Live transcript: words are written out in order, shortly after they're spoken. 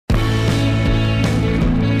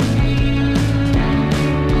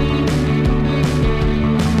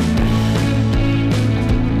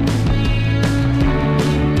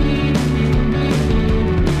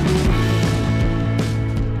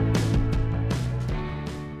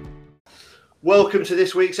Welcome to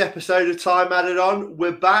this week's episode of Time Added On.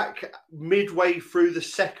 We're back midway through the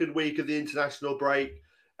second week of the international break,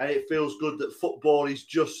 and it feels good that football is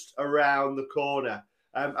just around the corner.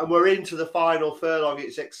 And we're into the final furlong.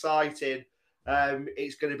 It's exciting.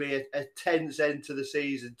 It's going to be a tense end to the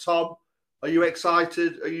season. Tom, are you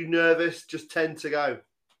excited? Are you nervous? Just 10 to go.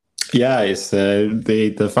 Yeah, it's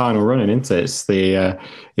the final running, isn't it?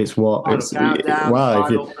 It's what Final it's countdown, well. If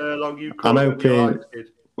final you, furlong, you I'm call it when you like, hoping. kid.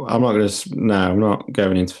 I'm not going to. No, I'm not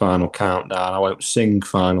going into final countdown. I won't sing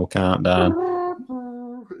final countdown.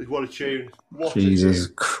 What a tune! What Jesus a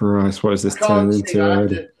tune! Christ, what has this I can't turned sing. into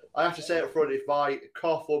already? I have to say up front, if my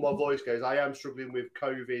cough or my voice goes, I am struggling with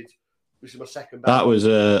COVID. This is my second That battle.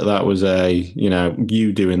 was a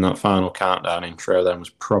you doing that final countdown intro then was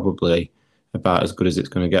probably about as good as it's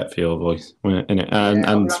going to get for your voice, wasn't it? And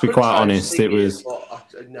I to be could quite try and honest, sing it was.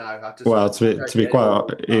 no. I just Well, to be quite,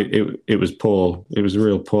 it was poor. It was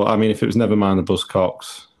real poor. I mean, if it was never mind the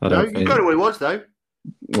Buzzcocks, I no, don't you think. got what it was though.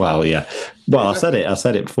 Well, yeah. Well, I said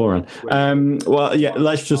it beforehand. Well, yeah.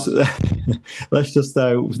 Let's just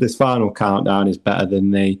though this final countdown is better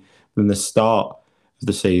than the start of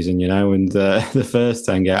the season, and the first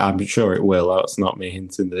 10 games. I'm sure it will. That's not me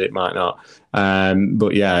hinting that it might not.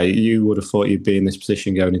 But yeah, you would have thought you'd be in this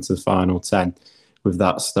position going into the final 10 with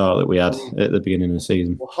that start that we had at the beginning of the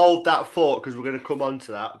season. We'll hold that thought because we're going to come on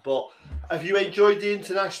to that. But have you enjoyed the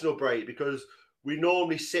international break? Because we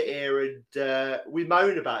normally sit here and we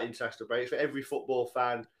moan about international breaks for every football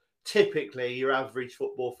fan. Typically, your average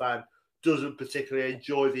football fan doesn't particularly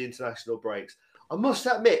enjoy the international breaks. I must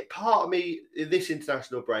admit, part of me in this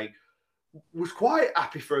international break was quite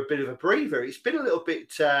happy for a bit of a breather. It's been a little bit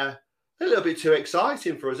too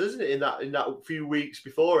exciting for us, isn't it? In that few weeks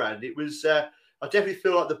beforehand, it was. I definitely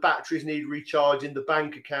feel like the batteries need recharging, the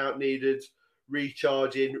bank account needed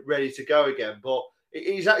recharging, ready to go again. But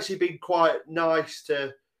it's actually been quite nice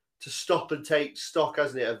to stop and take stock,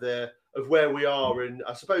 hasn't it, of where we are, and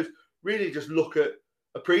I suppose really just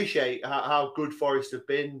appreciate how good Forest have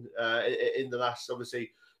been in the last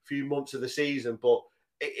obviously few months of the season. But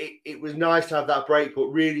it was nice to have that break, but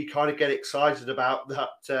really kind of get excited about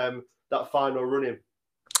that final running.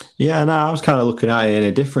 Yeah, no, I was kind of looking at it in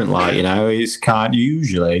a different light. It's kind of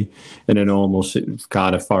usually in a normal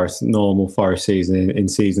kind of normal Forest season in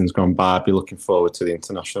seasons gone by. I'd be looking forward to the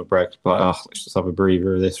international break. But let's just have a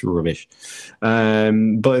breather of this rubbish.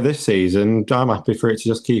 But this season, I'm happy for it to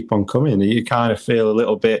just keep on coming. You kind of feel a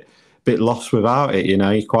little bit lost without it.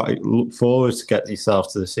 You quite look forward to get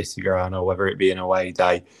yourself to the City Ground, or whether it be an away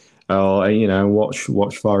day. Or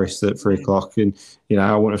watch Forest at 3 o'clock, and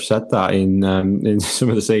I wouldn't have said that in some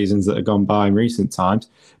of the seasons that have gone by in recent times.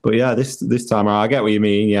 But yeah, this time I get what you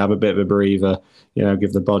mean. You have a bit of a breather,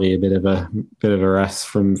 give the body a bit of a rest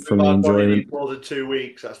from the enjoyment. More than 2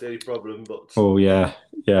 weeks, that's the only problem. But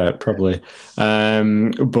yeah, probably.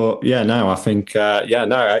 But yeah, no, I think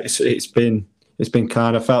it's been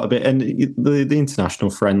kind of felt a bit, and the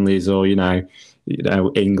international friendlies, or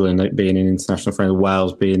England being an international friendly,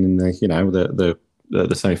 Wales being in the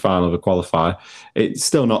semi-final of a qualifier. It's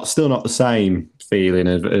still not the same feeling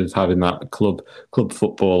of having that club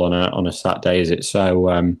football on a Saturday, is it?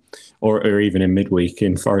 So, or even in midweek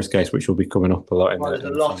in Forest case, which will be coming up a lot. There's a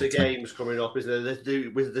lot of games coming up, isn't there?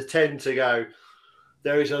 With the 10 to go,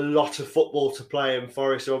 there is a lot of football to play, and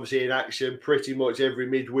Forest are obviously in action pretty much every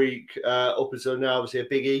midweek up until now. Obviously, a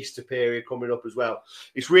big Easter period coming up as well.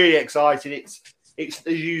 It's really exciting. It's as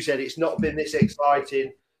you said, it's not been this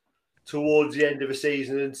exciting towards the end of a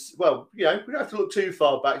season. And well, we don't have to look too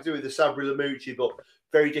far back, do we? The Sabri Lamucci, but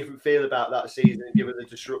very different feel about that season given the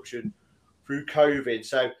disruption through COVID.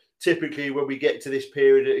 So typically, when we get to this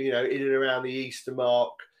period, in and around the Easter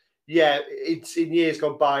mark, yeah, it's in years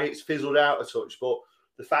gone by, it's fizzled out a touch, but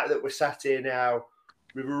the fact that we're sat here now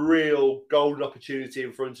with a real golden opportunity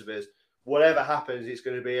in front of us, whatever happens, it's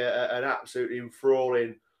going to be an absolutely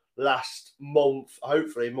enthralling last month,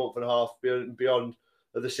 hopefully a month and a half beyond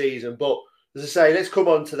of the season. But as I say, let's come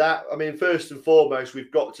on to that. I mean, first and foremost,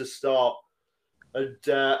 we've got to start and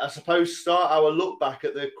I suppose start our look back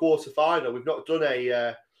at the quarter-final. We've not done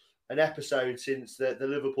an episode since the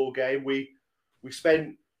Liverpool game. We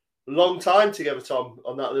spent a long time together, Tom,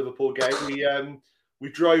 on that Liverpool game. We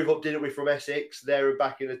drove up, didn't we, from Essex there and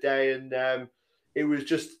back in the day, and it was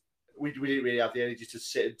just we didn't really have the energy to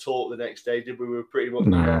sit and talk the next day, did we? We were pretty much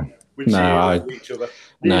each other.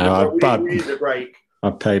 We needed a break.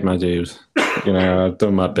 I've paid my dues. I've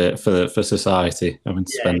done my bit for society. I went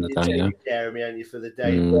to spend the day. Jeremy, for the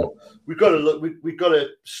day. But we've got to look. We've got to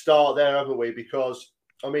start there, haven't we? Because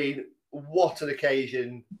I mean, what an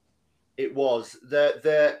occasion it was.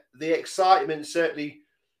 The excitement certainly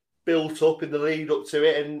built up in the lead up to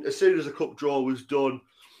it, and as soon as the cup draw was done,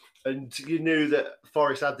 and you knew that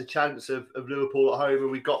Forest had the chance of Liverpool at home,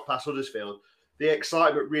 and we got past Huddersfield, the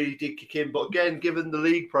excitement really did kick in. But again, given the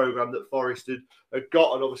league programme that Forest had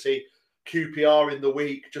got, and obviously QPR in the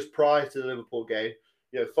week just prior to the Liverpool game,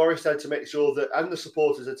 Forest had to make sure that, and the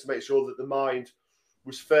supporters had to make sure that the mind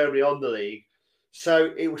was firmly on the league.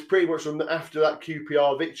 So it was pretty much from after that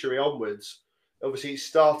QPR victory onwards, obviously it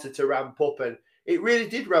started to ramp up, and it really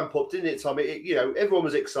did ramp up, didn't it, Tom? Everyone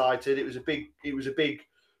was excited. It was a big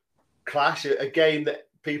clash, a game that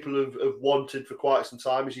people have wanted for quite some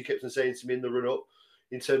time, as you kept on saying to me in the run-up,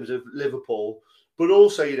 in terms of Liverpool. But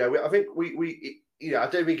also, I think I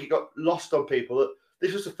don't think it got lost on people that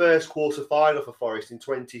this was the first quarter final for Forest in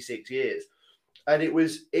 26 years. And it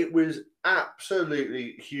was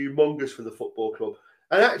absolutely humongous for the football club.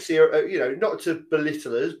 And actually, not to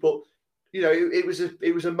belittle us, but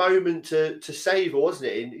it was a moment to savour,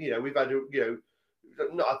 wasn't it? And we've had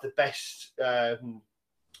not had the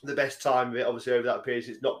best time of it, obviously, over that period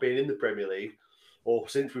since not being in the Premier League, or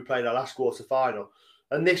since we played our last quarter final.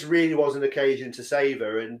 And this really was an occasion to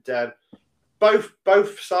savour. And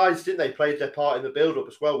both sides, didn't they, played their part in the build-up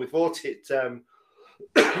as well. We thought it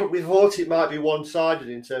might be one-sided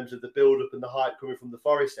in terms of the build-up and the hype coming from the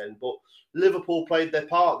Forest end, but Liverpool played their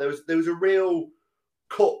part. There was a real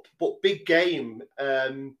cup but big game,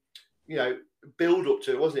 build-up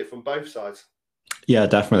to it, wasn't it, from both sides? Yeah,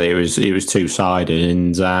 definitely. It was two-sided,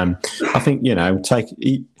 and I think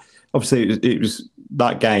obviously it was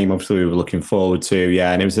that game. Obviously, we were looking forward to,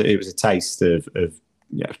 and it was a taste of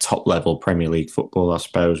top-level Premier League football, I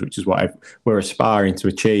suppose, which is what we're aspiring to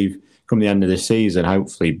achieve from the end of this season,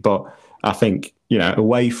 hopefully. But I think,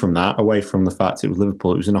 away from the fact it was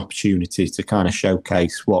Liverpool, it was an opportunity to kind of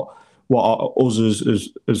showcase what us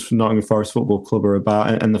as Nottingham Forest Football Club are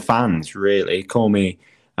about, and the fans, really. Call me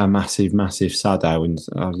a massive sado, and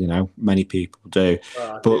many people do.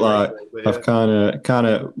 I've kind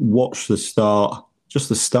of watched the start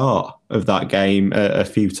of that game a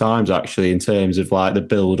few times, actually, in terms of like the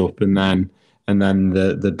build up and then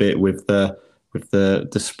the bit with the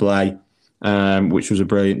display, which was a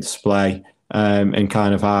brilliant display, and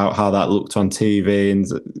kind of how that looked on TV. And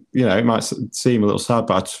it might seem a little sad,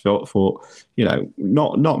 but I just thought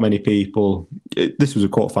not many people. This was a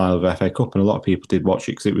quarterfinal of the FA Cup, and a lot of people did watch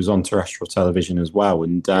it because it was on terrestrial television as well.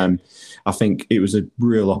 And I think it was a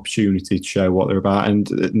real opportunity to show what they're about, and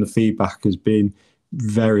the feedback has been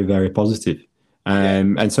very, very positive.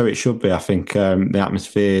 And so it should be. I think the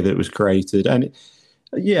atmosphere that was created, and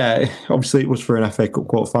obviously it was for an FA Cup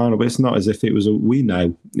quarter-final, but it's not as if it was we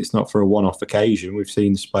know it's not for a one-off occasion. We've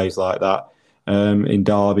seen displays like that in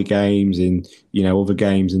derby games, in other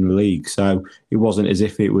games in the league. So it wasn't as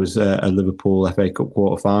if it was a Liverpool FA Cup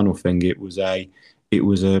quarter-final thing. It was a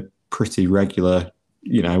pretty regular,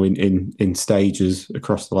 in stages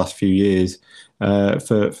across the last few years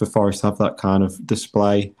for Forest to have that kind of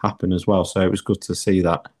display happen as well. So it was good to see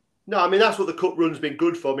that. No, I mean, that's what the cup run's been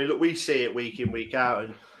good for. I mean, look, we see it week in, week out,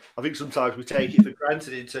 and I think sometimes we take it for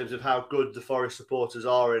granted in terms of how good the Forest supporters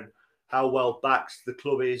are and how well backed the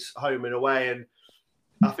club is home and away. And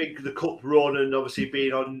I think the cup run, and obviously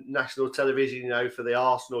being on national television, for the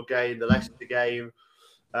Arsenal game, the Leicester game,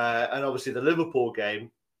 and obviously the Liverpool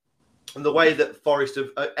game, and the way that Forest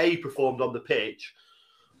have performed on the pitch,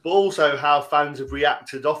 but also how fans have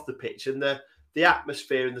reacted off the pitch, and the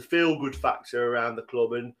atmosphere and the feel-good factor around the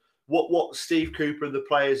club, and what Steve Cooper and the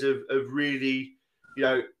players have really,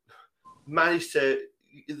 managed to,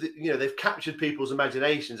 they've captured people's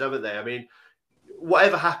imaginations, haven't they? I mean,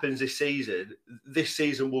 whatever happens this season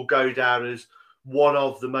will go down as one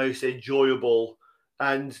of the most enjoyable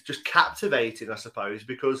and just captivating, I suppose,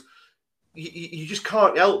 because you just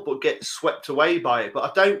can't help but get swept away by it.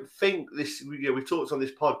 But I don't think this, we've talked on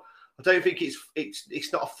this pod, I don't think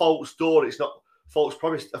it's not a false dawn. It's not false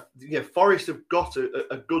promise. Forest have got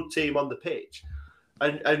a good team on the pitch,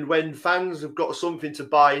 and when fans have got something to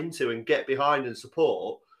buy into and get behind and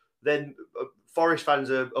support, then Forest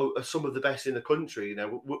fans are some of the best in the country.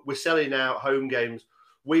 We're selling out home games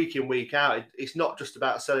week in, week out. It's not just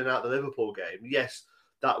about selling out the Liverpool game. Yes,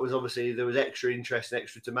 that was obviously, there was extra interest and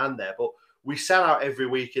extra demand there, but we sell out every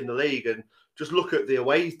week in the league. And just look at the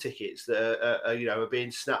away tickets that are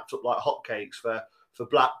being snapped up like hotcakes for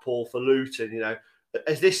Blackpool, for Luton.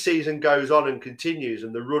 As this season goes on and continues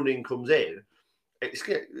and the running comes in,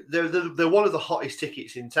 they're one of the hottest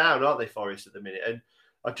tickets in town, aren't they, Forest, at the minute? And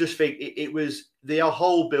I just think it was the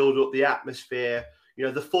whole build-up, the atmosphere.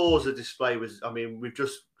 The Forza display was, we've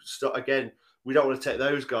just again, we don't want to take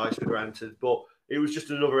those guys for granted, but it was just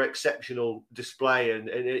another exceptional display, and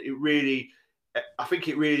it really, I think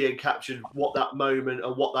it really encaptured what that moment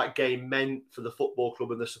and what that game meant for the football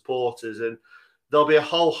club and the supporters. And there'll be a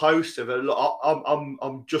whole host of it.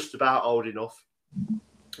 I'm just about old enough.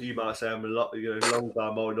 You might say I'm a lot, long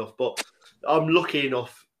time old enough, but I'm lucky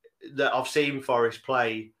enough that I've seen Forest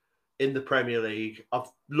play in the Premier League. I'm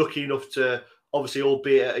lucky enough to, obviously,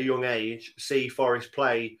 albeit at a young age, see Forest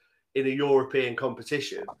play in a European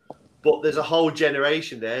competition. But there's a whole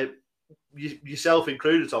generation there, yourself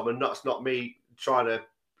included, Tom, and that's not me trying to,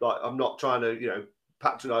 I'm not trying to,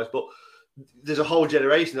 patronise, but there's a whole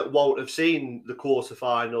generation that won't have seen the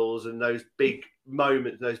quarterfinals and those big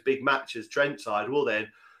moments, those big matches, Trentside, will they?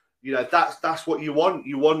 That's what you want.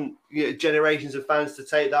 You want generations of fans to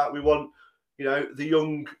take that. We want,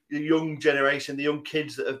 the young generation, the young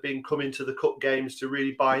kids that have been coming to the cup games to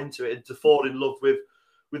really buy into it and to fall in love with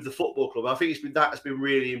the football club. I think that's been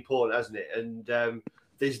really important, hasn't it? And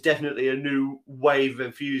there's definitely a new wave of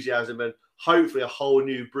enthusiasm and hopefully a whole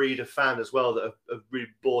new breed of fan as well that have really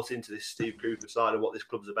bought into this Steve Cooper side and what this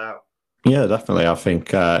club's about. Yeah, definitely. I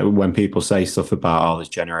think when people say stuff about all these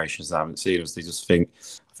generations that haven't seen us, they just think,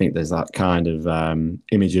 I think there's that kind of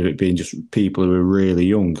image of it being just people who are really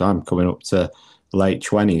young. I'm coming up to late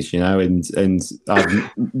 20s, and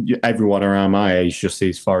everyone around my age just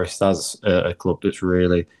sees Forest as a club that's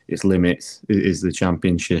really, its limits is the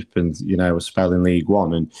Championship and, a spell in League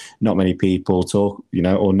One. And not many people talk,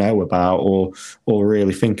 or know about or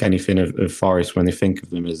really think anything of Forest when they think of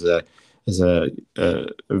them as a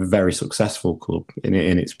very successful club in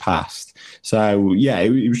its past. So, yeah,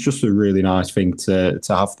 it was just a really nice thing to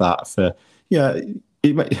have that for,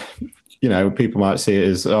 people might see it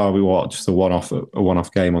as, we watched just a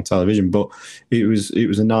one-off game on television, but it was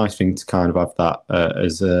a nice thing to kind of have that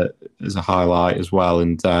as a highlight as well,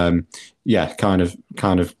 and kind of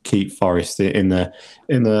keep Forest in the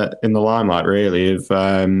limelight really of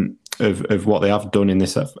what they have done in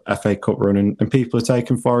this FA Cup run, and people are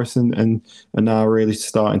taking Forest and now really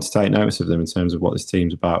starting to take notice of them in terms of what this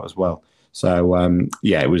team's about as well. So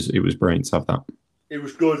it was brilliant to have that. It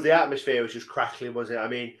was good. The atmosphere was just crackling, wasn't it? I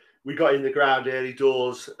mean, we got in the ground early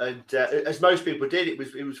doors, and as most people did, it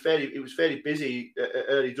was fairly busy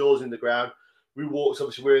early doors in the ground. We walked.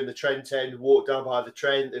 Obviously, we're in the Trent end. Walked down by the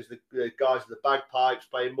Trent. There's the guys with the bagpipes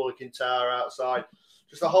playing Mulligan Tower outside.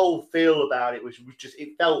 Just the whole feel about it was just.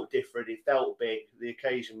 It felt different. It felt big. The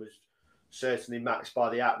occasion was certainly matched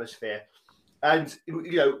by the atmosphere, and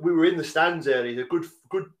we were in the stands early. A good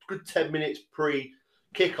 10 minutes pre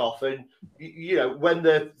kickoff, and when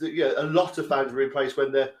a lot of fans were in place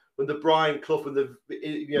when the Brian Clough and the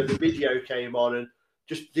video came on, and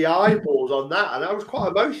just the eyeballs on that, and I was quite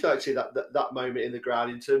emotional actually that moment in the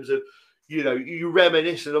ground in terms of you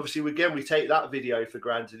reminisce, and obviously again we take that video for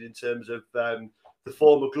granted in terms of the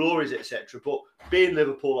former glories, etc. But being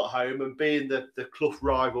Liverpool at home and being the Clough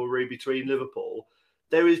rivalry between Liverpool,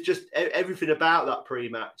 there is just everything about that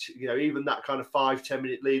pre-match. Even that kind of 5-10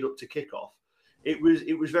 minute lead up to kickoff, it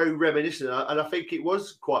was very reminiscent, and I think it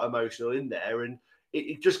was quite emotional in there, and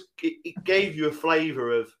it gave you a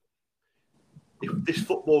flavour of if this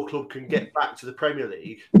football club can get back to the Premier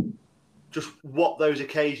League, just what those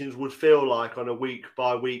occasions would feel like on a week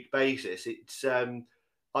by week basis. It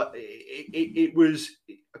was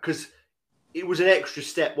because it was an extra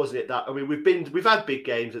step, wasn't it? That, I mean, we've had big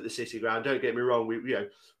games at the City Ground. Don't get me wrong.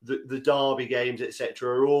 The derby games, etc.,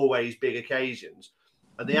 are always big occasions,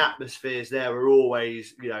 and the atmospheres there are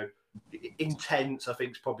always, intense. I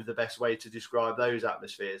think is probably the best way to describe those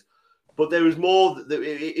atmospheres. But there was more.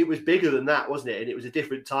 It was bigger than that, wasn't it? And it was a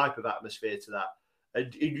different type of atmosphere to that.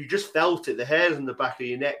 And you just felt it. The hairs on the back of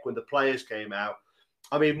your neck when the players came out.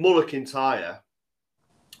 I mean, Mulligan Tower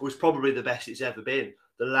was probably the best it's ever been.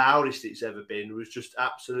 The loudest it's ever been. It was just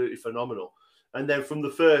absolutely phenomenal. And then from the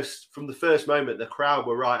first moment, the crowd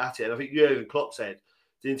were right at it. And I think Jurgen Klopp said,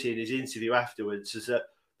 didn't he, in his interview afterwards, is that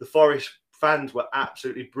the Forest fans were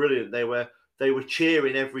absolutely brilliant. They were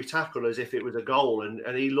cheering every tackle as if it was a goal,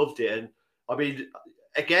 and he loved it. And I mean,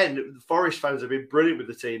 again, the Forest fans have been brilliant with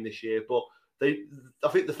the team this year, but I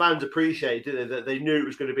think the fans appreciated, didn't they, that they knew it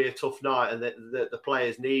was going to be a tough night and that the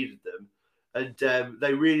players needed them, and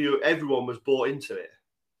everyone was bought into it.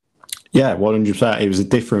 Yeah, 100%. It was a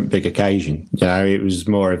different big occasion. It was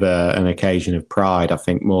more of an occasion of pride, I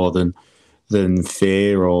think, more than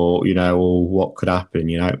fear or what could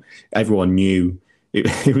happen. Everyone knew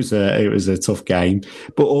it was a tough game,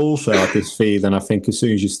 but also I could feel, and I think as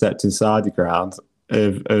soon as you stepped inside the ground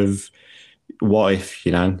of what if,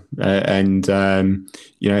 if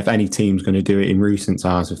any team's going to do it in recent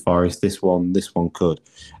times with Forest, this one could.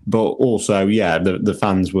 But also, the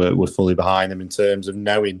fans were fully behind them in terms of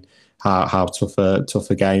knowing how tough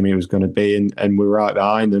a game it was going to be, and we're right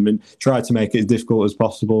behind them and tried to make it as difficult as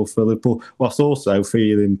possible for Liverpool, whilst also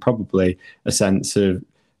feeling probably a sense of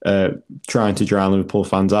trying to drown Liverpool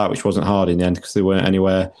fans out, which wasn't hard in the end because they weren't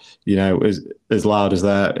anywhere, as loud as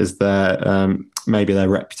their maybe their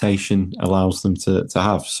reputation allows them to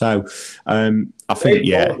have. So I think,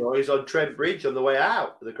 noise on Trent Bridge on the way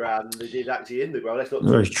out of the ground, and they did actually in the ground. That's not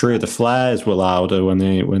very true. The flares were louder when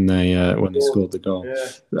they scored the goal.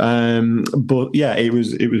 Yeah. But yeah, it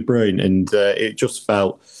was brilliant, and it just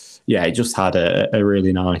felt. Yeah, it just had a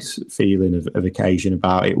really nice feeling of occasion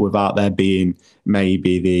about it, without there being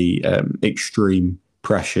maybe the extreme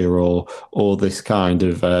pressure or this kind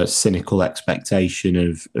of cynical expectation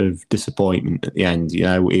of disappointment at the end.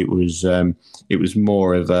 It was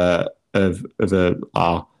more of a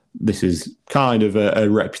this is kind of a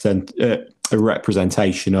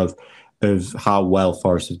representation of how well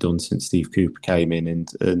Forest have done since Steve Cooper came in,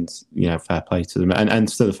 and fair play to them and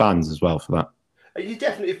to the fans as well for that. You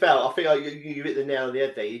definitely felt, I think you hit the nail on the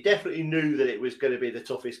head there, you definitely knew that it was going to be the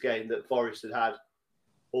toughest game that Forest had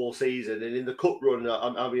all season. And in the cup run,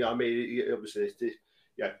 I mean, obviously,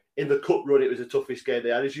 in the cup run, it was the toughest game they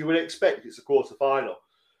had. As you would expect, it's a quarter-final.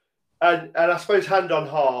 And I suppose, hand on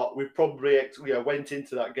heart, we probably went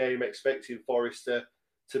into that game expecting Forest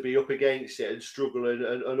to be up against it and struggle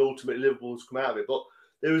and ultimately Liverpool's come out of it. But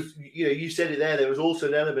there was, you said it there was also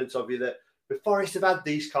an element of you that Forest have had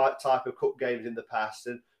these type of cup games in the past,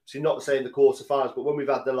 and so not saying the quarterfinals, but when we've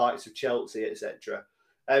had the likes of Chelsea, etc.,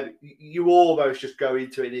 you almost just go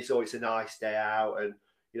into it and it's a nice day out, and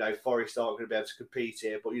Forest aren't going to be able to compete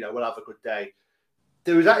here, but we'll have a good day.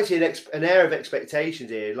 There was actually an air of expectations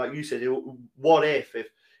here, like you said. What if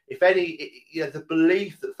any, the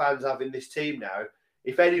belief that fans have in this team now,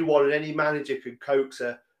 if anyone and any manager can coax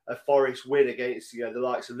a Forest win against the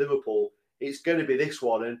likes of Liverpool, it's going to be this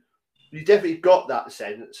one. And you definitely got that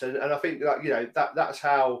sense, and I think that that's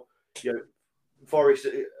how Forest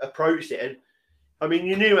approached it. And I mean,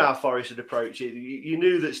 you knew how Forest would approach it. You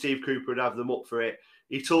knew that Steve Cooper would have them up for it.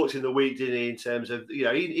 He talked in the week, didn't he? In terms of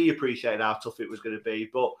he appreciated how tough it was going to be,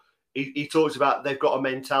 but he talked about they've got a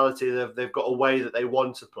mentality, they've got a way that they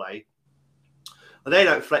want to play, and they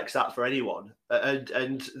don't flex that for anyone,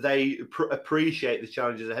 and they appreciate the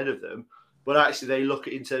challenges ahead of them. But actually, they look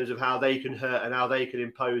at in terms of how they can hurt and how they can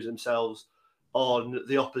impose themselves on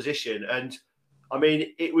the opposition. And I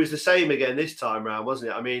mean, it was the same again this time round, wasn't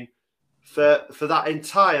it? I mean, for that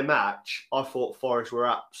entire match, I thought Forest were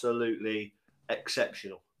absolutely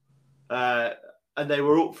exceptional, and they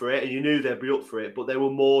were up for it, and you knew they'd be up for it. But they were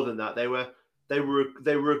more than that. They were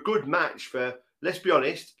a good match for. Let's be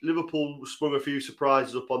honest, Liverpool sprung a few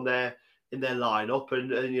surprises up in their lineup, and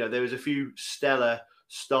there was a few stellar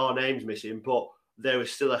star names missing, but there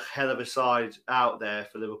was still a hell of a side out there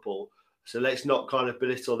for Liverpool. So let's not kind of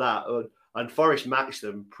belittle that. And Forest matched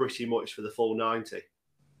them pretty much for the full 90.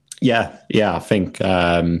 Yeah. I think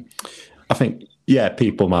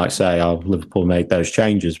people might say, "Oh, Liverpool made those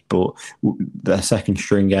changes," but their second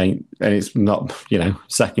string ain't, and it's not,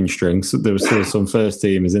 second string. So there was still some first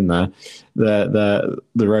teamers in there. The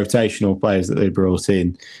rotational players that they brought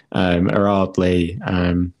in are hardly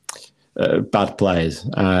bad players.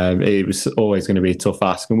 It was always going to be a tough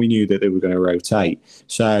ask, and we knew that they were going to rotate.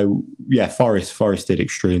 So yeah, Forest did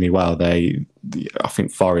extremely well. I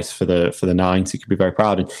think Forest for the 90 could be very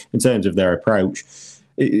proud. In terms of their approach,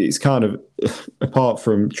 it's kind of, apart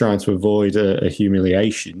from trying to avoid a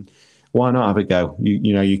humiliation, why not have a go?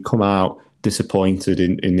 You come out disappointed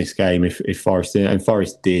in this game if Forest did, and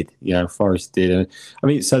Forest did. Forest did. I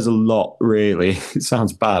mean, it says a lot, really. It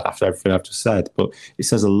sounds bad after everything I've just said, but it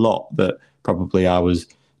says a lot that probably I was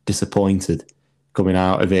disappointed coming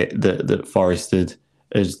out of it that Forest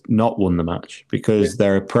has not won the match, because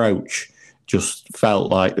their approach just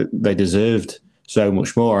felt like they deserved so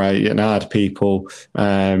much more. I had people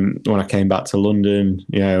when I came back to London,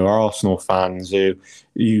 Arsenal fans who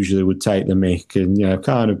usually would take the mick and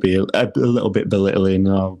kind of be a little bit belittling.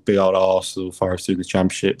 Oh, big old Arsenal, Forest in the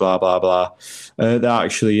Championship, blah blah blah. They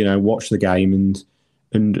actually watched the game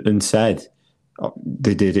and said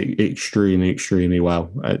they did extremely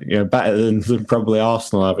well. Better than probably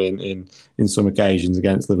Arsenal have in some occasions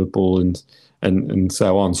against Liverpool and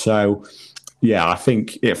so on. So. Yeah, I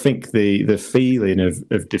think the feeling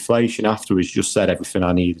of deflation afterwards just said everything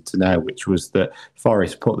I needed to know, which was that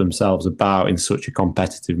Forest put themselves about in such a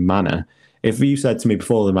competitive manner. If you said to me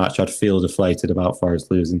before the match I'd feel deflated about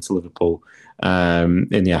Forest losing to Liverpool in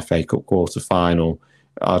the FA Cup quarter-final,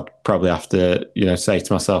 I'd probably have to say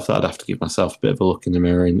to myself that I'd have to give myself a bit of a look in the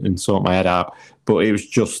mirror and sort my head out. But it was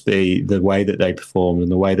just the way that they performed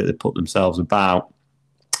and the way that they put themselves about.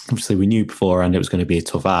 obviously we knew beforehand it was going to be a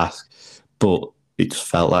tough ask, but it just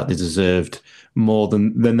felt like they deserved more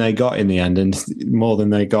than they got in the end, and more than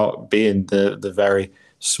they got being the very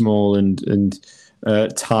small and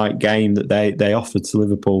tight game that they offered to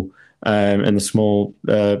Liverpool, and the small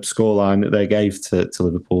scoreline that they gave to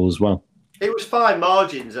Liverpool as well. It was fine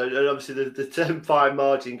margins, and obviously the term fine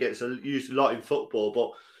margin gets used a lot in football.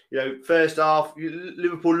 But first half,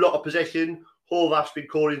 Liverpool, a lot of possession. Horvath's been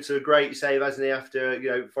called into a great save, hasn't he?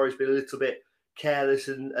 After Forest been a little bit careless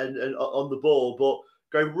and on the ball, but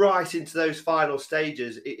going right into those final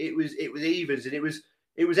stages, it was evens, and it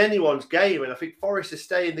was anyone's game. And I think Forest to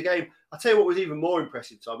stay in the game. I'll tell you what was even more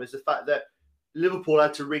impressive, Tom, is the fact that Liverpool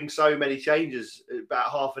had to ring so many changes about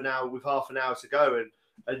half an hour to go,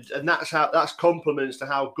 and that's compliments to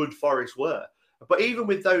how good Forest were. But even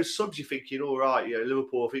with those subs, you're thinking, all right,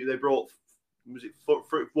 Liverpool, I think they brought,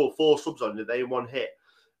 four subs on, did they, in one hit?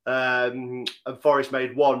 And Forest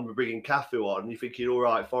made one, bringing Cafu on. You're thinking, all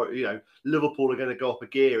right, Liverpool are going to go up a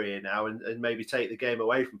gear here now and maybe take the game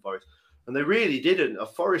away from Forest. And they really didn't.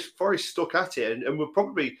 Forest stuck at it and were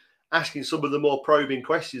probably asking some of the more probing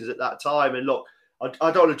questions at that time. And look, I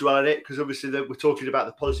don't want to dwell on it because obviously we're talking about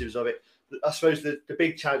the positives of it. I suppose the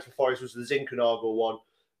big chance for Forest was the Zinkernagel one,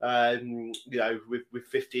 with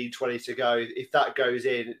 15, 20 to go. If that goes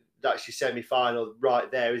in, that's your semi-final right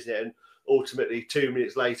there, isn't it? And ultimately, 2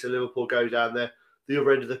 minutes later, Liverpool go down the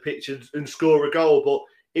other end of the pitch and score a goal. But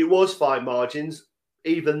it was fine margins.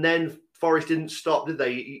 Even then, Forest didn't stop, did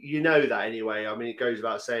they? You know that anyway. I mean, it goes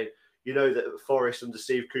without saying, that Forest under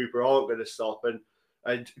Steve Cooper aren't going to stop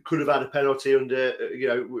and could have had a penalty under,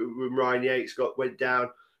 when Ryan Yates went down,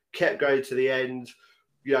 kept going to the end,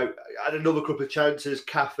 had another couple of chances,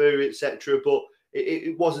 Cafu, etc. But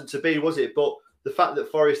it wasn't to be, was it? But the fact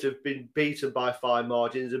that Forest have been beaten by fine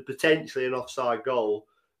margins and potentially an offside goal,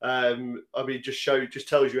 just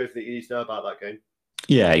tells you everything you need to know about that game.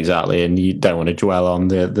 Yeah, exactly. And you don't want to dwell on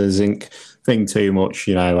the Zink thing too much.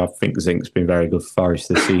 I think Zink's been very good for Forest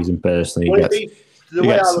this season, personally. The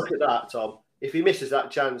way I look at that, Tom, if he misses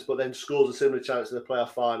that chance but then scores a similar chance in the playoff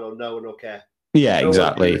final, no one will care. Yeah,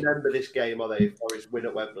 exactly. Remember this game, are they? If Forest win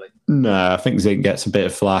at Wembley? No, I think Zink gets a bit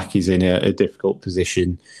of flack. He's in a difficult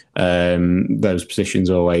position. Those positions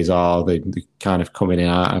always are. They kind of coming in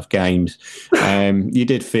and out of games. You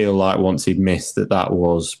did feel like once he'd missed that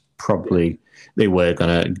was probably they were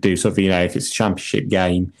going to do something. If it's a championship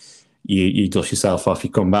game, you dust yourself off.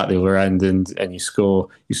 You come back the other end and you score.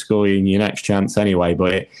 You score in your next chance anyway.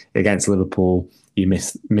 But against Liverpool, you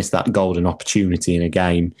miss that golden opportunity in a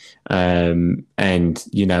game, and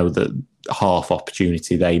that half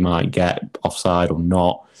opportunity they might get, offside or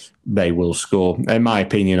not, they will score. In my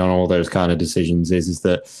opinion, on all those kind of decisions, is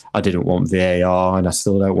that I didn't want VAR, and I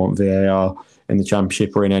still don't want VAR in the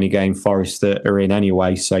Championship or in any game Forest that are in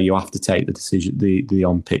anyway. So you have to take the decision, the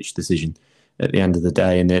on pitch decision at the end of the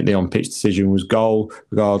day, and the on pitch decision was goal,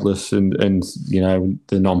 regardless, and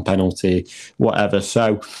the non penalty, whatever.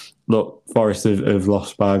 So. Look, Forest have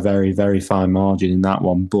lost by a very, very fine margin in that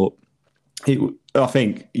one, but I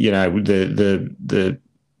think the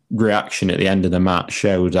reaction at the end of the match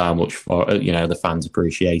showed how much the fans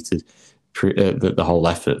appreciated the whole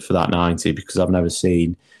effort for that 90, because I've never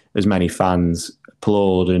seen as many fans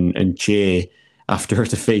applaud and cheer after a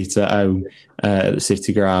defeat at home at the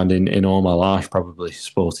City Ground in all my life, probably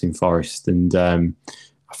supporting Forest, and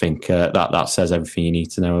I think that says everything you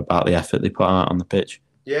need to know about the effort they put out on the pitch.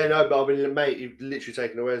 Yeah, no, but mate, you've literally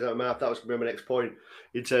taken the words out of my mouth. That was going to be my next point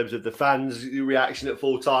in terms of the fans' reaction at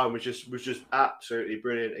full time, which was just absolutely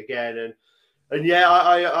brilliant again. And yeah,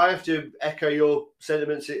 I have to echo your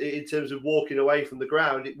sentiments in terms of walking away from the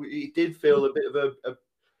ground. It did feel a bit of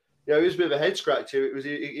it was a bit of a head scratcher. It was,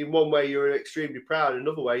 in one way you were extremely proud,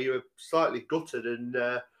 another way you were slightly gutted and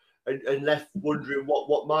left wondering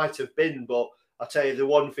what might have been. But I tell you, the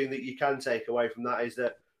one thing that you can take away from that is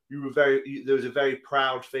that there was a very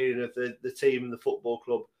proud feeling of the team and the football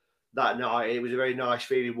club that night. It was a very nice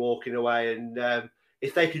feeling walking away. And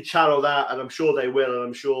if they can channel that, and I'm sure they will, and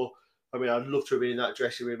I'm sure, I'd love to have been in that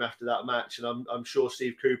dressing room after that match. And I'm sure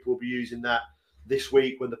Steve Cooper will be using that this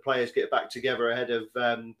week when the players get back together ahead of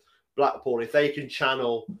Blackpool. If they can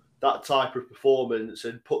channel that type of performance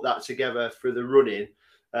and put that together for the running,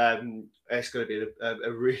 it's going to be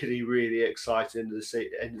a really, really exciting end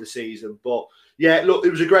of the season. But yeah, look, it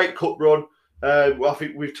was a great cup run. I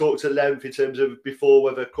think we've talked at length in terms of before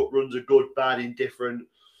whether cup runs are good, bad, indifferent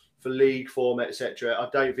for league form, etc. I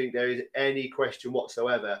don't think there is any question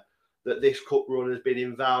whatsoever that this cup run has been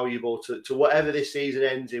invaluable to whatever this season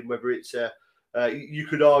ends in. Whether it's you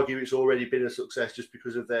could argue it's already been a success just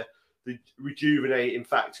because of the rejuvenating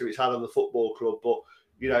factor it's had on the football club, but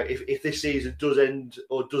if this season does end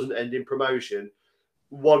or doesn't end in promotion,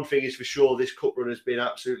 one thing is for sure, this cup run has been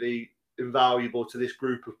absolutely invaluable to this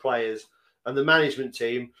group of players and the management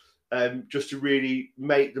team, just to really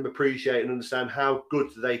make them appreciate and understand how good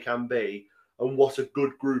they can be and what a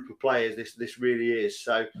good group of players this really is.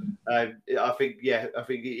 So I think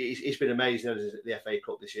it's been amazing, the FA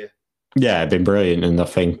Cup this year. Yeah, it's been brilliant, and I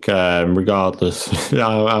think regardless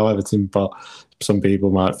how Everton, but some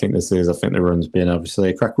people might think this is, I think the run's been obviously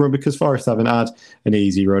a crack run because Forest haven't had an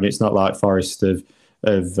easy run. It's not like Forest have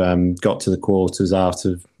got to the quarters out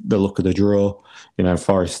of the luck of the draw.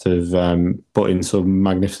 Forest have put in some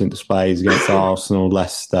magnificent displays against Arsenal,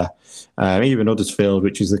 Leicester, even Huddersfield,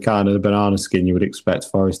 which is the kind of banana skin you would expect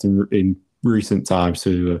Forest in recent times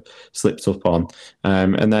to have slipped up on.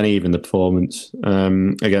 And then even the performance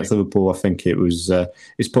against Liverpool, I think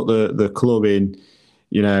it's put the club in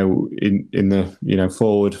the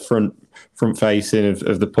forward front facing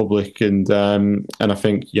of the public, and I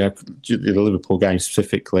think the Liverpool game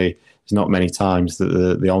specifically, there's not many times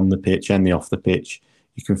that the on the pitch and the off the pitch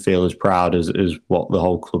you can feel as proud as what the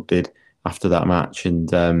whole club did after that match.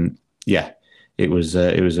 And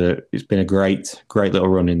it's been a great little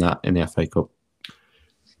run in the FA Cup.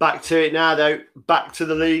 Back to it now, though. Back to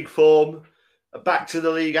the league form. Back to the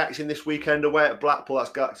league action this weekend away at Blackpool. That's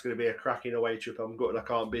going to be a cracking away trip. I'm gutted I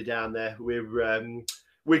can't be down there.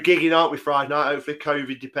 We're gigging, aren't we, Friday night? Hopefully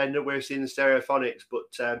COVID dependent. We're seeing the Stereophonics.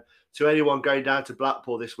 But to anyone going down to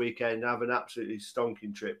Blackpool this weekend, have an absolutely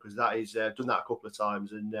stonking trip, because that is done that a couple of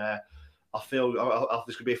times. And I feel there's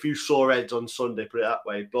going to be a few sore heads on Sunday, put it that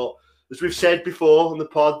way. But as we've said before on the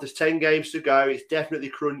pod, there's 10 games to go. It's definitely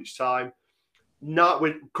crunch time.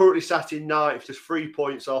 We're currently sat in 9th, just 3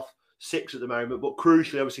 points off 6 at the moment. But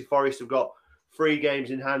crucially, obviously, Forest have got 3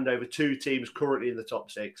 games in hand over 2 teams currently in the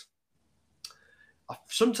top 6. I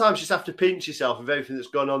sometimes just have to pinch yourself with everything that's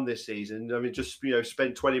gone on this season. I mean, just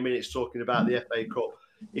spent 20 minutes talking about the FA Cup.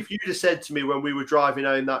 If you'd have said to me when we were driving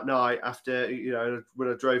home that night after, when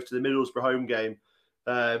I drove to the Middlesbrough home game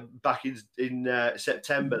back in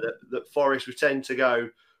September, that Forest with 10 to go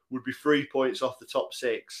would be 3 points off the top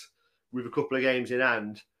 6 with a couple of games in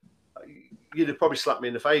hand, you'd have probably slapped me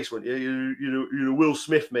in the face, wouldn't you? You'd Will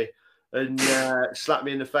Smith me and slapped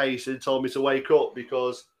me in the face and told me to wake up,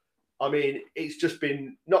 because, I mean, it's just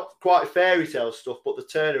been not quite fairy tale stuff, but the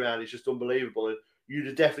turnaround is just unbelievable. And you'd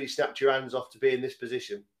have definitely snapped your hands off to be in this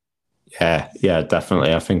position. Yeah,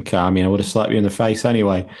 definitely. I think, I would have slapped you in the face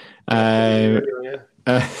anyway. But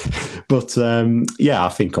I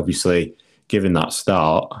think obviously, given that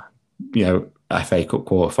start, FA Cup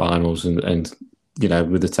quarterfinals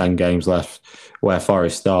and with the 10 games left where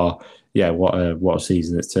Forest are, what a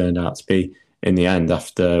season it's turned out to be in the end,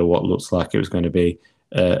 after what looks like it was going to be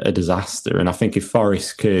a disaster. And I think if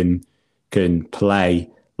Forest can play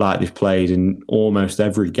like they've played in almost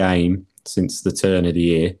every game since the turn of the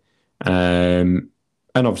year, and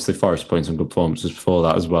obviously Forest playing some good performances before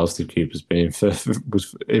that as well. Steve Cooper's been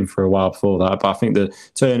was in for a while before that, but I think the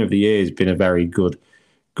turn of the year has been a very good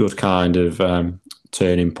kind of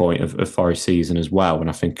turning point of Forest season as well. And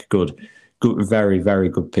I think good, very, very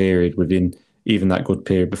good period within even that good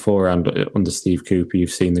period beforehand under Steve Cooper. You've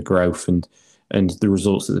seen the growth and the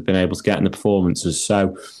results that they've been able to get in the performances.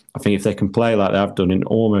 So I think if they can play like they have done in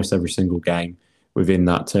almost every single game within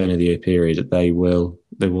that turn of the year period, they will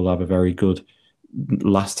have a very good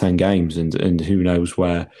last 10 games, and who knows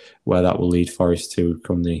where that will lead Forest to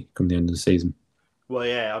come the end of the season. Well,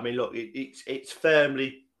 yeah, I mean, look, it's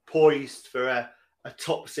firmly poised for a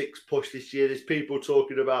top 6 push this year. There's people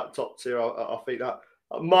talking about top 2. I think that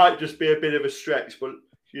might just be a bit of a stretch, but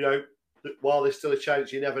while there's still a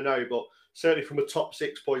chance, you never know. But certainly from a top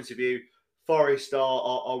 6 point of view, Forest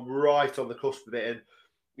are right on the cusp of it. And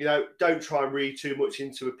don't try and read too much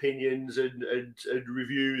into opinions and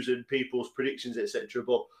reviews and people's predictions, etc.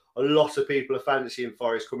 But a lot of people are fancying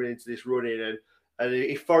Forest coming into this run-in, and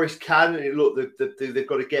if Forest can, look, they've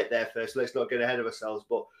got to get there first. Let's not get ahead of ourselves.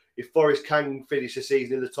 But if Forest can finish the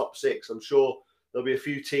season in the top 6, I'm sure there'll be a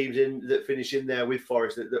few teams that finish in there with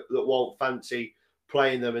Forest that won't fancy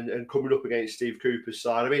playing them and coming up against Steve Cooper's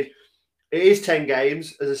side. I mean, it is 10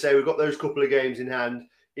 games. As I say, we've got those couple of games in hand.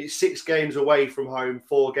 It's 6 games away from home,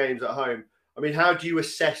 4 games at home. I mean, how do you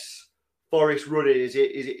assess Forest running? Is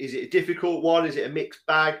it a difficult one? Is it a mixed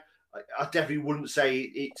bag? I definitely wouldn't say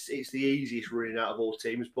it's the easiest running out of all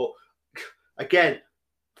teams. But again,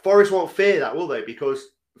 Forest won't fear that, will they? Because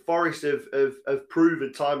Forest have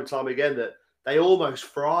proven time and time again that they almost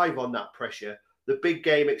thrive on that pressure, the big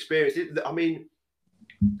game experience. I mean,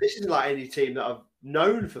 this isn't like any team that I've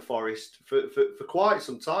known for Forest for quite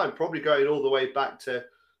some time, probably going all the way back to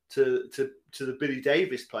to the Billy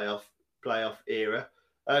Davies playoff era.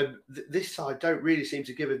 This side don't really seem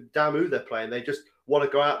to give a damn who they're playing. They just want to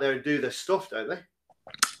go out there and do their stuff, don't they?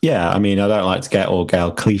 Yeah, I mean, I don't like to get all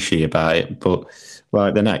gal cliche about it, but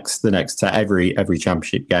like every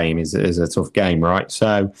championship game is a tough game, right?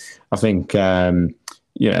 So I think our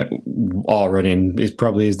running is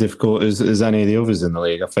probably as difficult as any of the others in the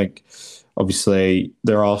league. I think obviously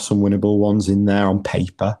there are some winnable ones in there on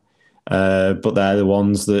paper. But they're the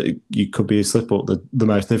ones that you could be a slip up. The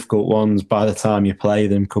most difficult ones, by the time you play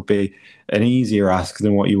them, could be an easier ask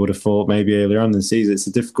than what you would have thought maybe earlier on in the season. It's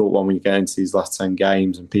a difficult one when you get into these last 10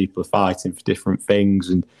 games and people are fighting for different things,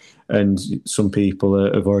 and some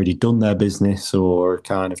people have already done their business or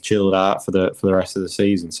kind of chilled out for the rest of the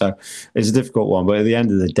season. So it's a difficult one. But at the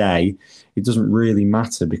end of the day, it doesn't really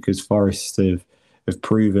matter because Forest have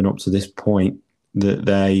proven up to this point that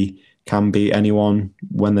they can beat anyone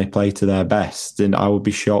when they play to their best. And I would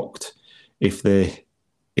be shocked if there's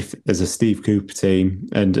a Steve Cooper team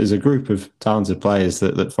and as a group of talented players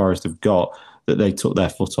that Forest have got, that they took their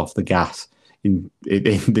foot off the gas in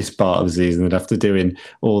this part of the season, after doing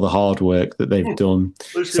all the hard work that they've done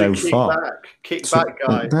so far. Kick back,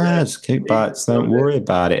 guys. Just kick back. Don't worry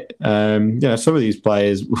about it. Some of these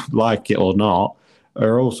players, like it or not,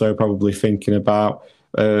 are also probably thinking about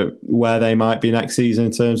where they might be next season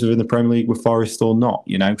in terms of in the Premier League with Forest or not,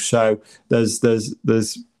 So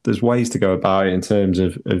there's ways to go about it in terms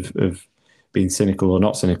of being cynical or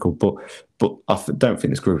not cynical, but I don't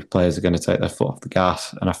think this group of players are going to take their foot off the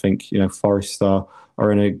gas, and I think Forest are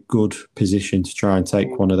in a good position to try and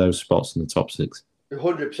take one of those spots in the top 6.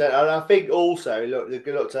 100%, and I think also they're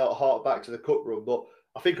going to hark back to the cup run, but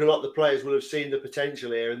I think a lot of the players will have seen the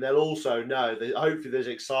potential here, and they'll also know that hopefully there's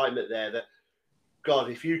excitement there that,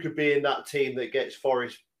 God, if you could be in that team that gets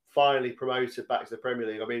Forest finally promoted back to the Premier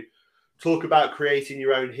League, I mean, talk about creating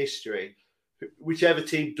your own history. Whichever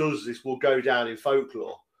team does this will go down in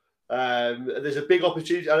folklore. There's a big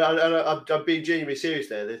opportunity, and I'm being genuinely serious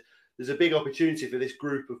there. There's a big opportunity for this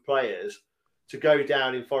group of players to go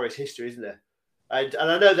down in Forest history, isn't there? And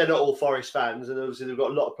I know they're not all Forest fans, and obviously they've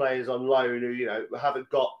got a lot of players on loan who haven't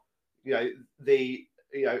got the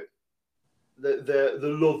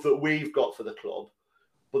love that we've got for the club,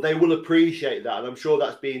 but they will appreciate that, and I'm sure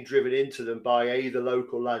that's being driven into them by the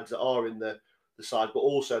local lads that are in the side, but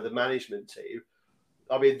also the management team.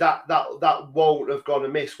 I mean, that won't have gone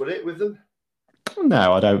amiss, will it, with them?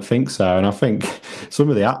 No, I don't think so. And I think some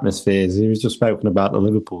of the atmospheres, he was just spoken about the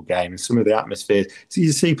Liverpool game, and some of the atmospheres, so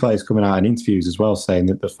you see players coming out in interviews as well saying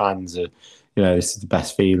that the fans are, this is the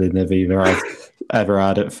best feeling they've ever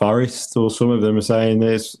had at Forest, or some of them are saying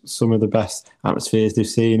there's some of the best atmospheres they've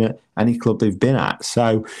seen at any club they've been at.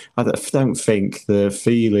 So I don't think the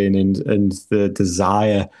feeling and the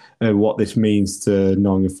desire of what this means to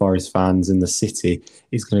Nottingham Forest fans in the city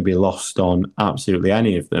is going to be lost on absolutely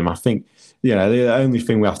any of them. I think, the only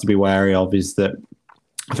thing we have to be wary of is that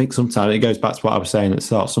I think sometimes it goes back to what I was saying at the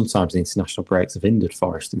start. Sometimes the international breaks have hindered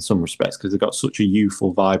Forest in some respects because they've got such a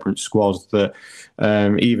youthful, vibrant squad that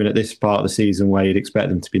even at this part of the season where you'd expect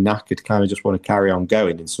them to be knackered, kind of just want to carry on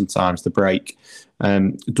going. And sometimes the break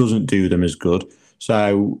doesn't do them as good.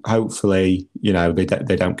 So hopefully,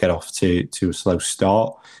 they don't get off to a slow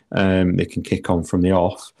start. They can kick on from the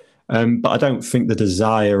off. But I don't think the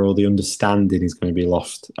desire or the understanding is going to be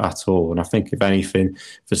lost at all. And I think, if anything,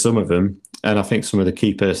 for some of them, and I think some of the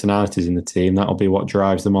key personalities in the team, that'll be what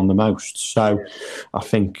drives them on the most. So I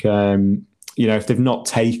think, if they've not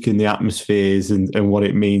taken the atmospheres and what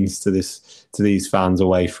it means to these fans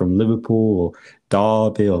away from Liverpool or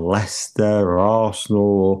Derby or Leicester or Arsenal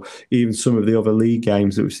or even some of the other league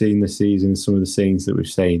games that we've seen this season, some of the scenes that we've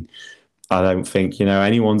seen, I don't think,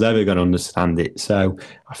 anyone's ever going to understand it. So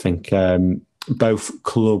I think both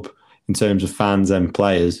club, in terms of fans and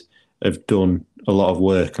players, have done a lot of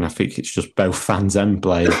work. And I think it's just both fans and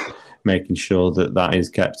players making sure that is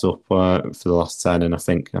kept up for the last 10. And I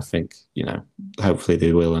think hopefully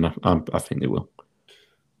they will. And I think they will.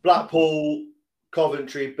 Blackpool,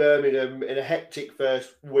 Coventry, Birmingham in a hectic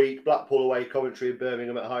first week. Blackpool away, Coventry and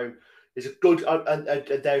Birmingham at home. It's a good, and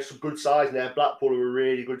there's some good sides in there. Blackpool are a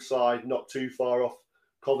really good side, not too far off.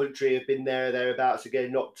 Coventry have been thereabouts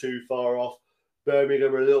again, not too far off.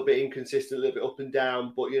 Birmingham are a little bit inconsistent, a little bit up and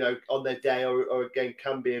down, but on their day or again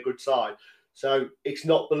can be a good side. So it's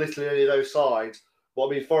not belittling any of those sides. But I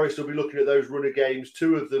mean, Forest will be looking at those runner games,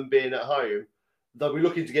 2 of them being at home. They'll be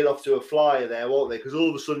looking to get off to a flyer there, won't they? Because all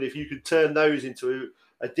of a sudden, if you could turn those into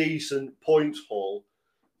a decent points haul,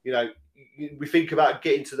 we think about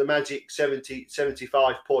getting to the magic 70,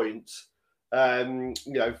 75 points.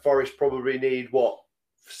 Forest probably need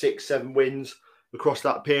 6-7 wins across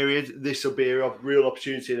that period. This will be a real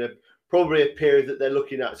opportunity and probably a period that they're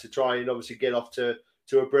looking at to try and obviously get off to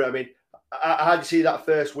a brilliant. I mean, how do you see that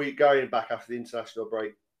first week going back after the international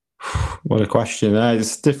break? What a question.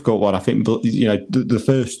 It's a difficult one. I think, the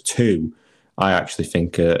first two, I actually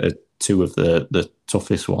think are two of the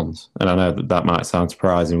toughest ones. And I know that might sound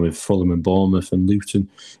surprising with Fulham and Bournemouth and Luton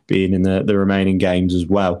being in the remaining games as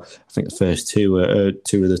well. I think the first two are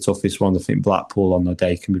two of the toughest ones. I think Blackpool on the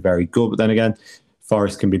day can be very good. But then again,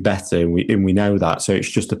 Forest can be better, and we know that. So it's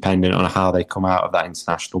just dependent on how they come out of that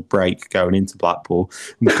international break going into Blackpool.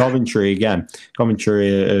 And Coventry, again,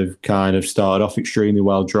 have kind of started off extremely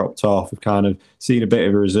well, dropped off, have kind of seen a bit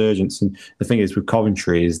of a resurgence. And the thing is with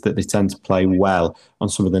Coventry is that they tend to play well on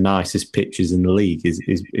some of the nicest pitches in the league,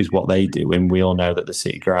 is what they do. And we all know that the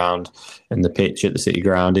City Ground and the pitch at the City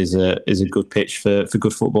Ground is a good pitch for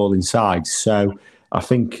good football inside. So I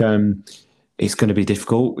think it's going to be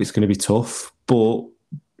difficult. It's going to be tough. But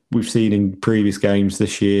we've seen in previous games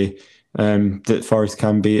this year that Forest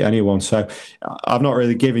can beat anyone. So I've not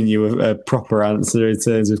really given you a proper answer in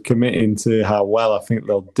terms of committing to how well I think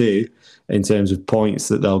they'll do in terms of points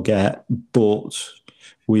that they'll get. But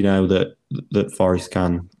we know that Forest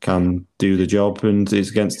can do the job, and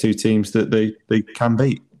it's against two teams that they can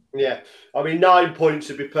beat. Yeah, I mean, 9 points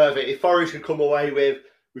would be perfect. If Forest could come away with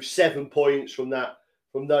 7 points from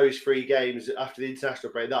those 3 games after the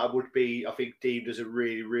international break, that would be, I think, deemed as a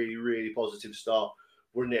really, really, really positive start,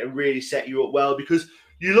 wouldn't it? And really set you up well, because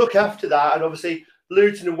you look after that, and obviously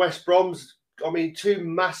Luton and West Brom's, 2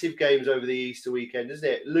 massive games over the Easter weekend, isn't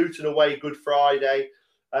it? Luton away Good Friday.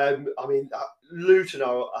 Luton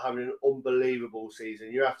are having an unbelievable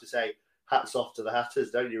season. You have to say hats off to the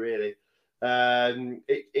Hatters, don't you, really?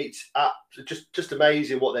 It's just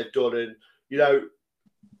amazing what they've done. And,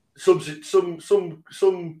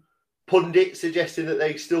 some pundits suggesting that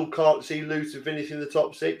they still can't see Luton finishing the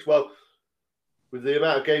top 6. Well, with the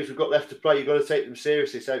amount of games we've got left to play, you've got to take them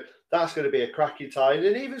seriously. So that's going to be a cracking tie.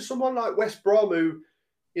 And even someone like West Brom, who,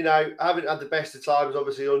 haven't had the best of times,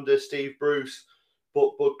 obviously, under Steve Bruce,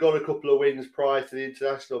 but got a couple of wins prior to the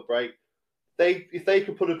international break. If they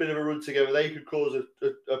could put a bit of a run together, they could cause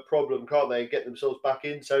a problem, can't they, and get themselves back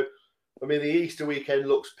in. So, the Easter weekend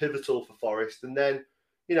looks pivotal for Forest. And then,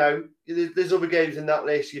 there's other games in that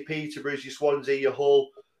list, your Peterboroughs, your Swansea, your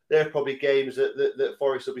Hull. They're probably games that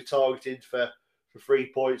Forest will be targeted for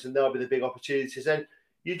 3 points, and they'll be the big opportunities. And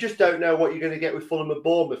you just don't know what you're going to get with Fulham and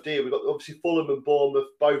Bournemouth, do you? We've got obviously Fulham and Bournemouth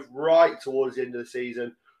both right towards the end of the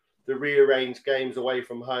season, the rearranged games away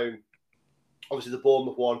from home. Obviously, the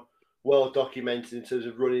Bournemouth one, well documented in terms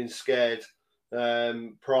of running scared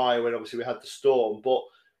prior when obviously we had the storm. But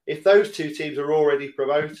if those two teams are already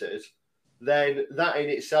promoted, then that in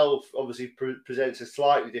itself obviously presents a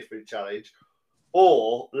slightly different challenge.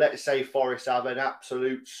 Or let's say Forest have an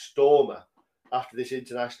absolute stormer after this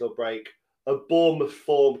international break, a Bournemouth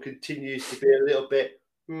form continues to be a little bit,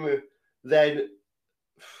 then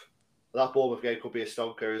that Bournemouth game could be a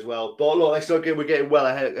stonker as well. But look, let's not get, we're getting well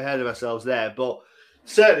ahead of ourselves there. But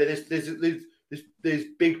certainly there's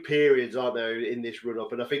big periods, aren't there, in this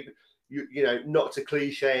run-up. And I think, not to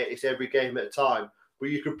cliche it, it's every game at a time, but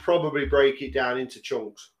you could probably break it down into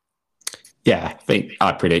chunks. Yeah,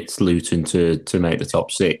 I predict Luton to make the top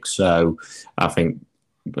 6. So I think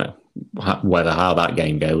how that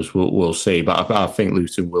game goes, we'll see. But I think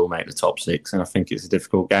Luton will make the top 6, and I think it's a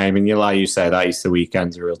difficult game. And like you say, that Easter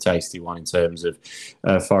weekend's a real tasty one in terms of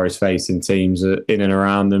Forest facing teams in and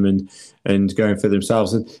around them and going for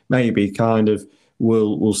themselves, and maybe kind of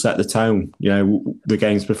will set the tone. The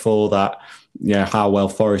games before that, how well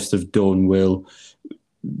Forest have done will.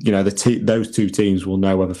 Those two teams will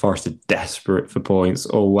know whether Forest are desperate for points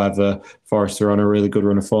or whether Forest are on a really good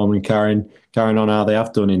run of form and carrying on how they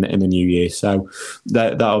have done in the new year. So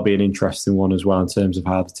that'll be an interesting one as well in terms of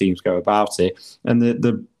how the teams go about it. And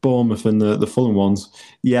the Bournemouth and the Fulham ones,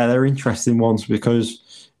 they're interesting ones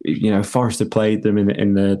because Forest have played them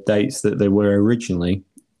in the dates that they were originally.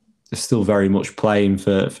 They're still very much playing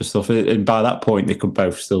for stuff, and by that point they could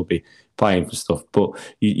both still be playing for stuff, but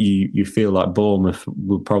you feel like Bournemouth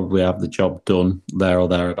will probably have the job done there or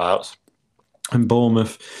thereabouts. And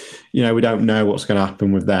Bournemouth, we don't know what's going to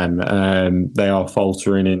happen with them. They are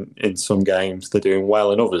faltering in some games. They're doing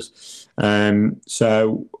well in others.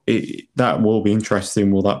 So that will be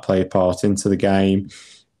interesting. Will that play a part into the game?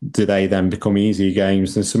 Do they then become easier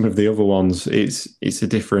games than some of the other ones? It's a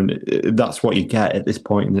different. That's what you get at this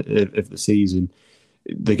point of the season.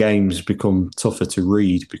 the games become tougher to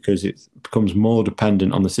read because it becomes more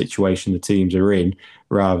dependent on the situation the teams are in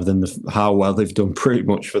rather than how well they've done pretty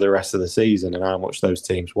much for the rest of the season and how much those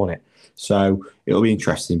teams want it. So it'll be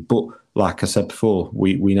interesting. But like I said before,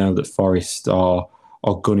 we know that Forest are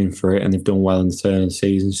gunning for it and they've done well in the turn of the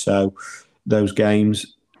season. So those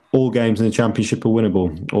games, all games in the Championship are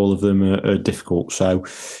winnable. All of them are difficult. So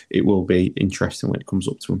it will be interesting when it comes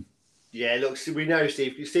up to them. Yeah, look, we know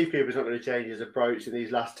Steve Cooper's not going to change his approach in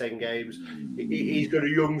these last 10 games. He's got a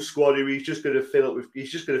young squad who he's just going to fill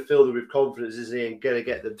them with confidence, isn't he, and going to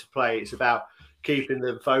get them to play. It's about keeping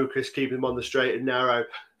them focused, keeping them on the straight and narrow,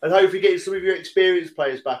 and hopefully getting some of your experienced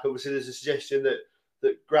players back. Obviously, there's a suggestion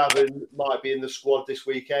that Graven might be in the squad this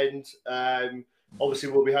weekend. Obviously,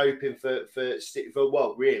 we'll be hoping for Steve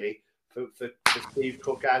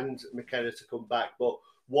Cook and McKenna to come back, but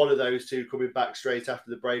one of those two coming back straight after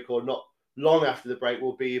the break or not long after the break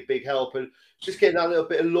will be a big help. And just getting that little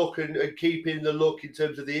bit of luck and keeping the luck in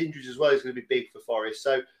terms of the injuries as well is going to be big for Forest.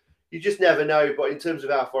 So you just never know. But in terms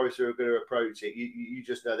of how Forest are going to approach it, you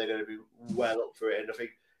just know they're going to be well up for it. And I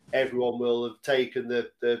think everyone will have taken the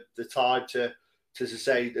time to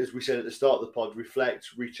say, as we said at the start of the pod,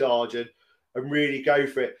 reflect, recharge, and really go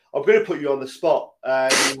for it. I'm going to put you on the spot.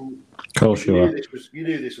 Of course you are. You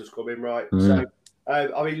knew this was coming, right? Mm. So,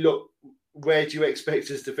 I mean, look, where do you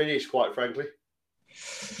expect us to finish, quite frankly?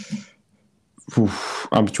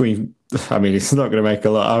 I'm between. I mean, it's not going to make a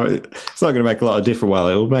lot. It's not going to make a lot of difference. Well,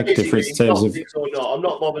 it will make a difference in terms of. Or not. I'm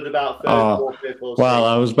not bothered about third, fourth, fifth, or well,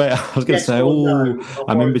 I was going to say,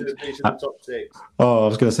 I'm in between. Top six. Oh, I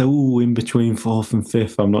was going to say, in between fourth and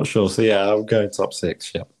fifth. I'm not sure. So yeah, I'm going top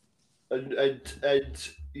six. Yeah. And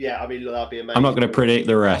yeah, I mean, look, that'd be amazing. I'm not going to predict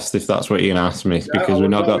the rest if that's what you're going to ask me because we've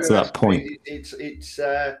not got to that point.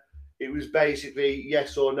 It was basically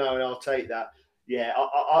yes or no, and I'll take that. Yeah,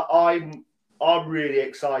 I'm really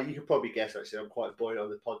excited. You can probably guess actually. I'm quite buoyant on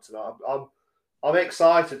the pod tonight. I'm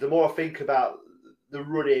excited. The more I think about the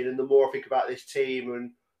running, and the more I think about this team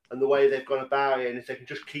and the way they've gone about it, and if they can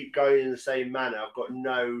just keep going in the same manner, I've got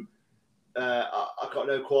no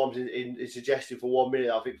qualms in suggesting for 1 minute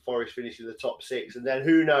I think Forest finish in the top six, and then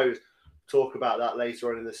who knows? Talk about that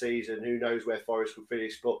later on in the season. Who knows where Forest will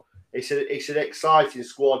finish? But it's an exciting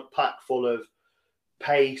squad packed full of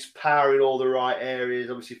pace, power in all the right areas.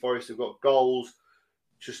 Obviously, Forest have got goals.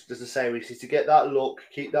 Just as I say, we need to get that look,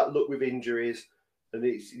 keep that look with injuries, and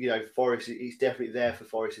it's Forest. It's definitely there for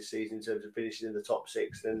Forest this season in terms of finishing in the top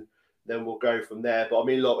six. And then we'll go from there. But I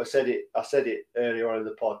mean, look, I said it earlier on in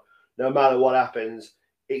the pod. No matter what happens,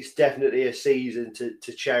 it's definitely a season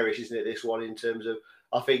to cherish, isn't it? This one, in terms of,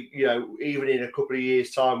 I think, even in a couple of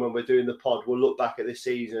years' time when we're doing the pod, we'll look back at this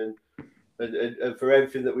season and for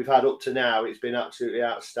everything that we've had up to now, it's been absolutely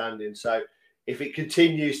outstanding. So if it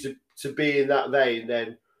continues to be in that vein,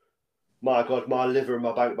 then my God, my liver and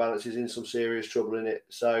my bank balance is in some serious trouble in it.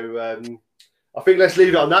 So I think let's leave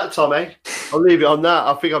it on that, Tom, eh? I'll leave it on that.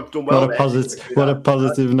 I think I've done well. What a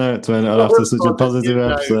positive note to end it after such a positive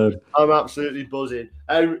episode. I'm absolutely buzzing.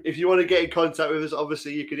 If you want to get in contact with us,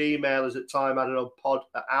 obviously you can email us at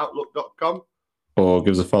timeaddedonpod@outlook.com. Or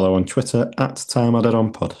give us a follow on Twitter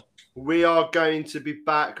 @timeaddedonpod. We are going to be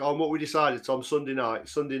back on what we decided, Tom, Sunday night.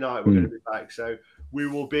 Sunday night we're going to be back. So we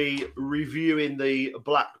will be reviewing the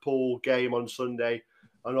Blackpool game on Sunday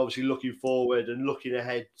and obviously looking forward and looking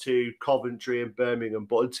ahead to Coventry and Birmingham.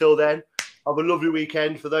 But until then, have a lovely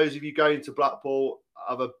weekend. For those of you going to Blackpool,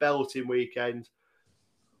 have a belting weekend.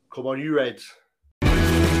 Come on, you Reds.